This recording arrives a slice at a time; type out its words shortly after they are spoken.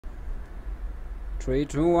3,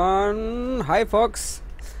 2, 1. Hi folks,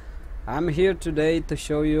 I'm here today to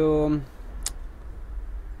show you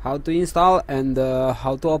how to install and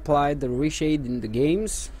how to apply the Reshade in the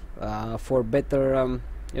games for better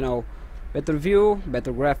better view,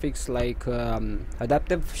 better graphics, like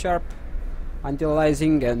adaptive sharp,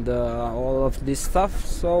 anti-aliasing, and all of this stuff.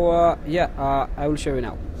 So I will show you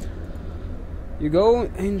now. You go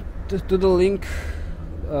into the link.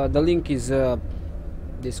 The link is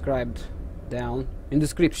described down in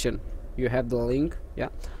description. You have the link. Yeah,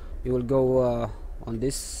 you will go on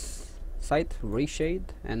this site, Reshade,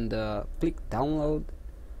 and click download.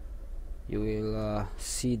 You will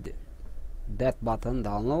see that button,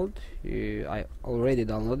 download. I already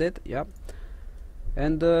downloaded. Yeah,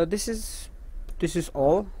 and this is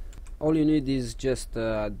all you need is just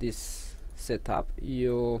this setup.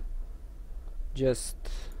 You just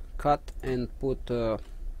cut and put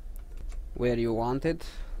where you want it,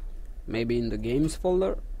 maybe in the games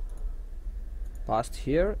folder, past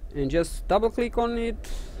here, and just double click on it,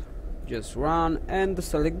 just run and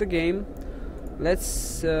select the game.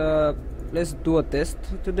 Let's do a test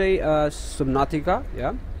today. Subnautica.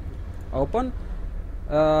 Yeah, open.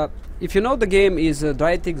 If you know the game is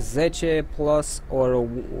DirectX ZC Plus or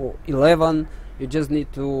 11, you just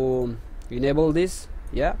need to enable this.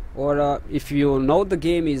 Yeah, or if you know the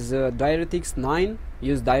game is DirectX 9,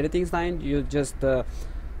 use DirectX 9. You just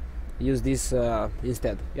use this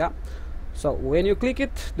instead. Yeah, so when you click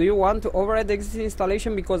it, do you want to override the existing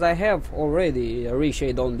installation? Because I have already a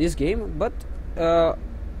Reshade on this game, but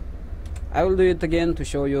I will do it again to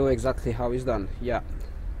show you exactly how it's done. Yeah,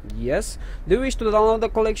 yes. Do you wish to download the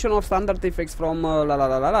collection of standard effects from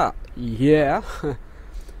yeah.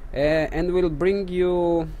 And will bring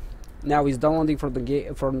you. Now it's downloading from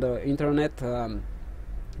the internet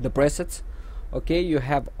the presets. Okay, you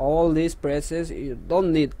have all these presets. You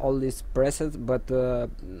don't need all these presets, but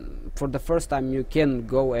for the first time you can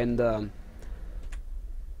go and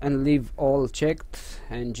leave all checked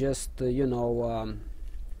and just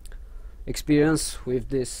experience with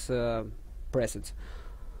these presets.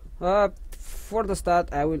 For the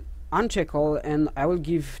start, I will uncheck all and I will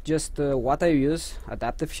give just what I use,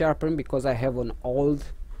 adaptive sharpening, because I have an old,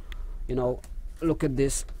 look at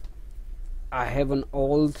this, I have an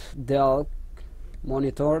old Dell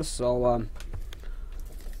monitor, so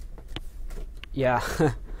yeah.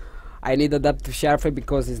 I need adaptive sharpening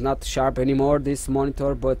because it's not sharp anymore, this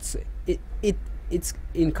monitor, but it's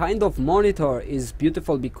in kind of monitor is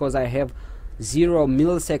beautiful because I have 0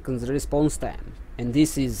 milliseconds response time, and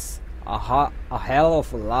this is a hell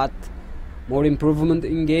of a lot more improvement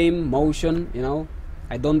in game motion.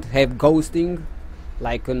 I don't have ghosting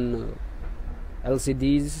like on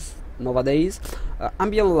LCDs nowadays.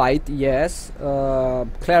 Ambient light, yes.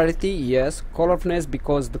 Clarity, yes. Colorfulness,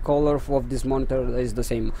 because the color of this monitor is the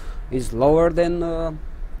same, is lower than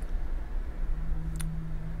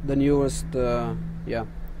the newest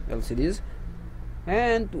LCDs.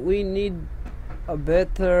 And we need a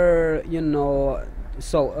better, your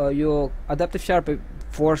adaptive sharp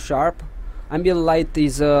for sharp. Ambient light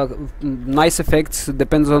is nice effects,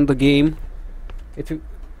 depends on the game.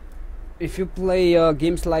 If you play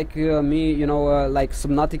games like me, like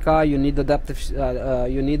Subnautica, you need adaptive.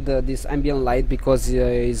 You need this ambient light because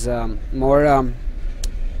it's more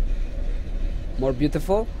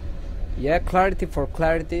beautiful. Yeah, clarity for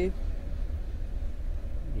clarity.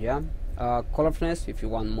 Yeah, colorfulness if you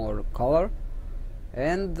want more color.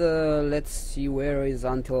 And let's see where is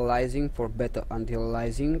anti-aliasing for better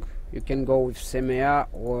anti-aliasing. You can go with Semia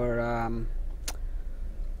or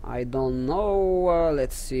I don't know.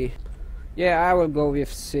 Let's see. Yeah, I will go with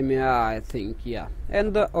Semia, I think. Yeah,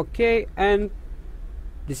 and okay, and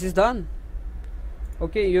this is done.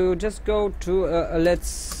 Okay, you just go to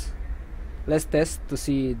let's test to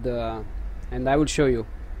see the, and I will show you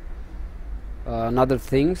another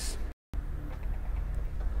things.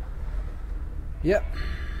 Yeah,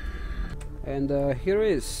 and here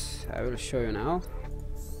is, I will show you now.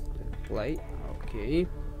 Play.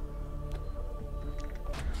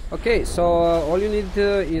 Okay, so all you need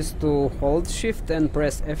is to hold shift and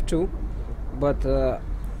press F2, but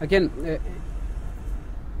again,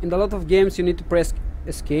 in a lot of games you need to press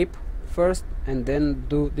escape first and then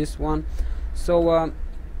do this one. So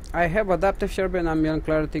I have adaptive sharpen, ambient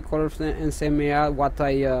clarity, colorfulness, and semia, what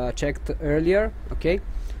I checked earlier. Okay,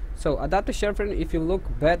 so adaptive sharpen, if you look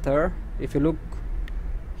better, if you look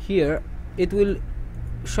here, it will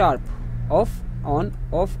sharp, off, on,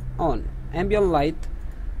 off, on. Ambient light.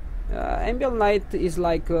 Ambient light is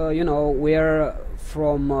like where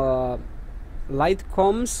from light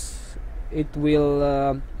comes, it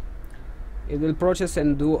will process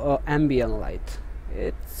and do ambient light.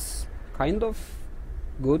 it's kind of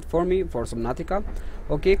good for me for Subnautica.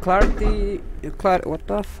 Okay, clarity, what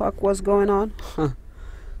the fuck was going on?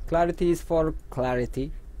 Clarity is for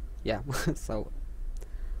clarity, yeah. So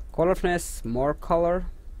colorness, more color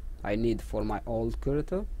I need for my old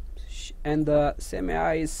character, and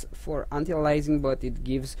semi is for anti-aliasing, but it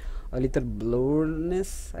gives a little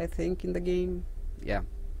blurriness, I think, in the game, yeah.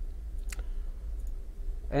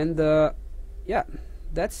 And yeah,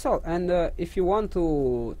 that's all. And if you want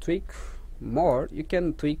to tweak more, you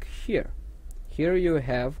can tweak here. Here you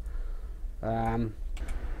have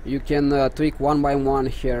you can tweak one by one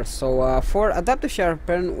here. So for adaptive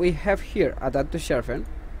sharpen, we have here adaptive sharpen,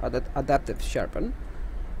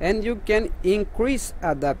 and you can increase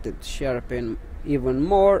adaptive sharpen even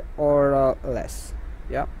more or less.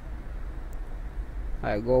 Yeah,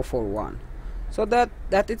 I go for 1. So that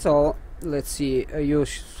is all. Let's see, you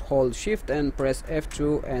hold shift and press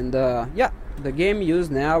F2, and yeah, the game use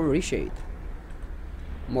now Reshade.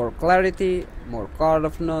 More clarity, more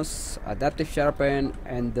colorfulness, adaptive sharpen,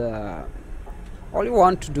 and all you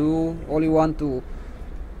want to do, all you want to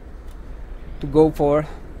go for,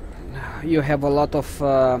 you have a lot of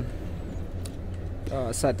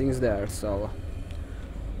settings there. So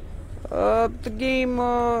the game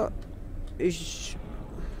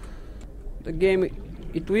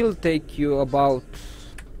it will take you about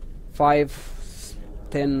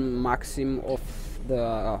 5-10 maximum of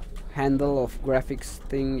the handle of graphics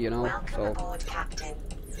thing, you know. So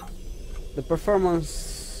the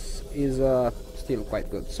performance is still quite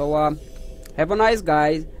good. So have a nice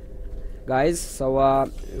guys. So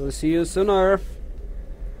we'll see you sooner.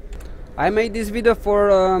 I made this video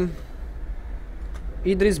for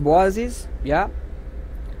Idris Boazis, yeah.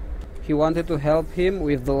 He wanted to help him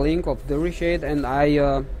with the link of the Reshade, and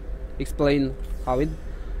I explain how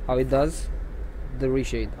it does the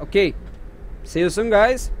Reshade. Okay, see you soon,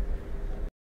 guys.